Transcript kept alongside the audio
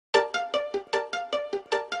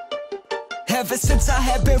Ever since I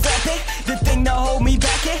have been rapping, the thing that hold me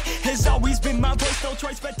back has always been my voice. No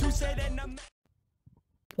choice but to say that I'm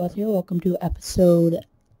Well, here, welcome to episode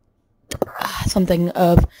something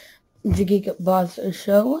of the Geek Boss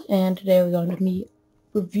Show, and today we're going to be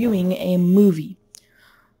reviewing a movie.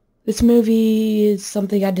 This movie is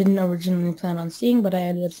something I didn't originally plan on seeing, but I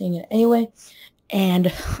ended up seeing it anyway,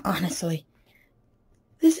 and honestly,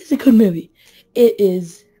 this is a good movie. It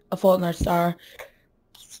is A Fault in Our Stars,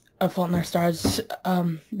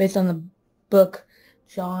 based on the book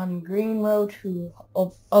John Green wrote, who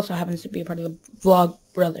also happens to be a part of the Vlog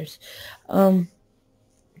Brothers.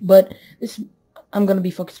 But I'm going to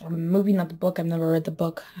be focused on the movie, not the book. I've never read the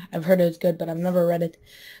book. I've heard it was good, but I've never read it.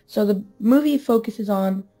 So the movie focuses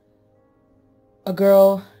on a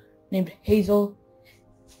girl named Hazel,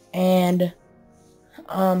 and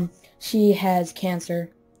she has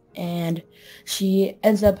cancer, and she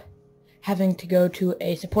ends up having to go to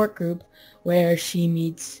a support group where she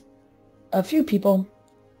meets a few people.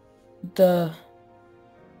 The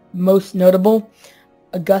most notable,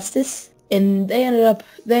 Augustus, and they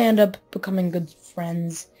end up becoming good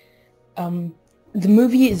friends. The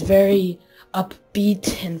movie is very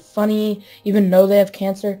upbeat and funny, even though they have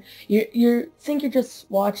cancer. You think you're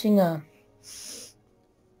just watching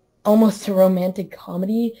almost a romantic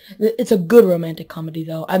comedy. It's a good romantic comedy,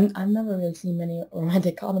 though. I've never really seen many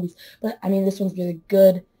romantic comedies, but I mean, this one's really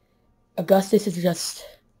good. Augustus is just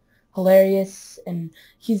hilarious, and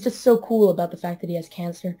he's just so cool about the fact that he has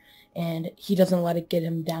cancer, and he doesn't let it get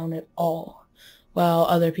him down at all, while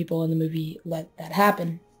other people in the movie let that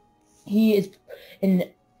happen. He is an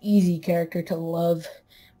easy character to love,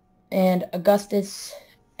 and Augustus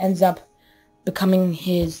ends up becoming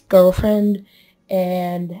his girlfriend,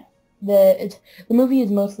 and the movie is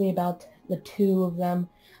mostly about the two of them,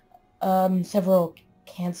 several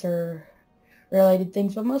cancer-related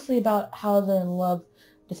things, but mostly about how they're in love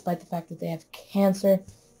despite the fact that they have cancer.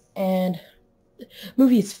 And the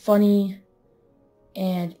movie is funny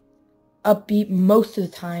and upbeat most of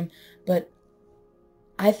the time, but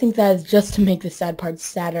I think that is just to make the sad parts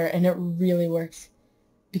sadder, and it really works,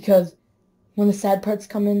 because when the sad parts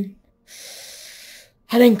come in,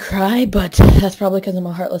 I didn't cry, but that's probably because I'm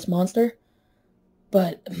a heartless monster.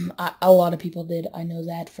 But a lot of people did. I know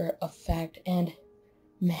that for a fact. And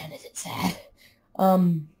man, is it sad.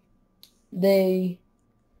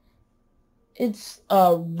 It's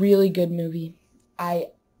a really good movie. I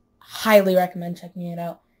highly recommend checking it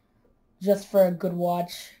out, just for a good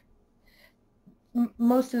watch.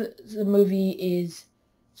 Most of the movie is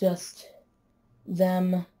just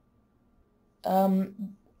them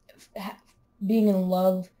being in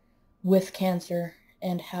love with cancer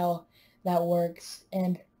and how that works.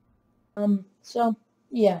 And so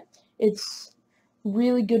yeah, it's a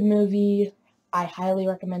really good movie. I highly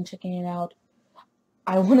recommend checking it out.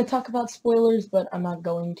 I want to talk about spoilers, but I'm not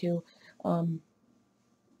going to.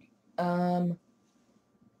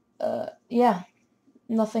 Yeah,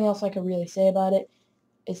 nothing else I could really say about it.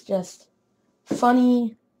 It's just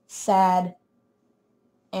funny, sad,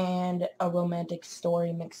 and a romantic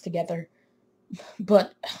story mixed together.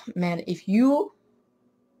 But man, if you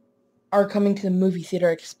are coming to the movie theater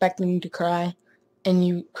expecting to cry, and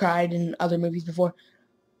you cried in other movies before,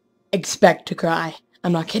 expect to cry.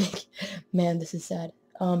 I'm not kidding. Man, this is sad.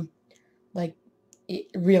 Like,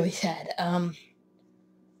 really sad.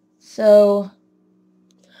 So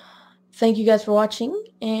thank you guys for watching,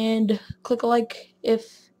 and click a like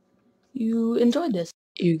if you enjoyed this.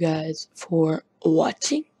 You guys for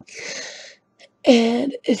watching,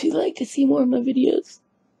 and if you'd like to see more of my videos,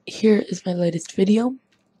 here is my latest video.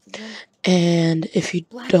 And if you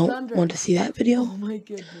don't want to see that video,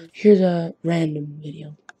 here's a random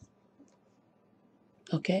video.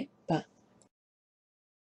 Okay, bye.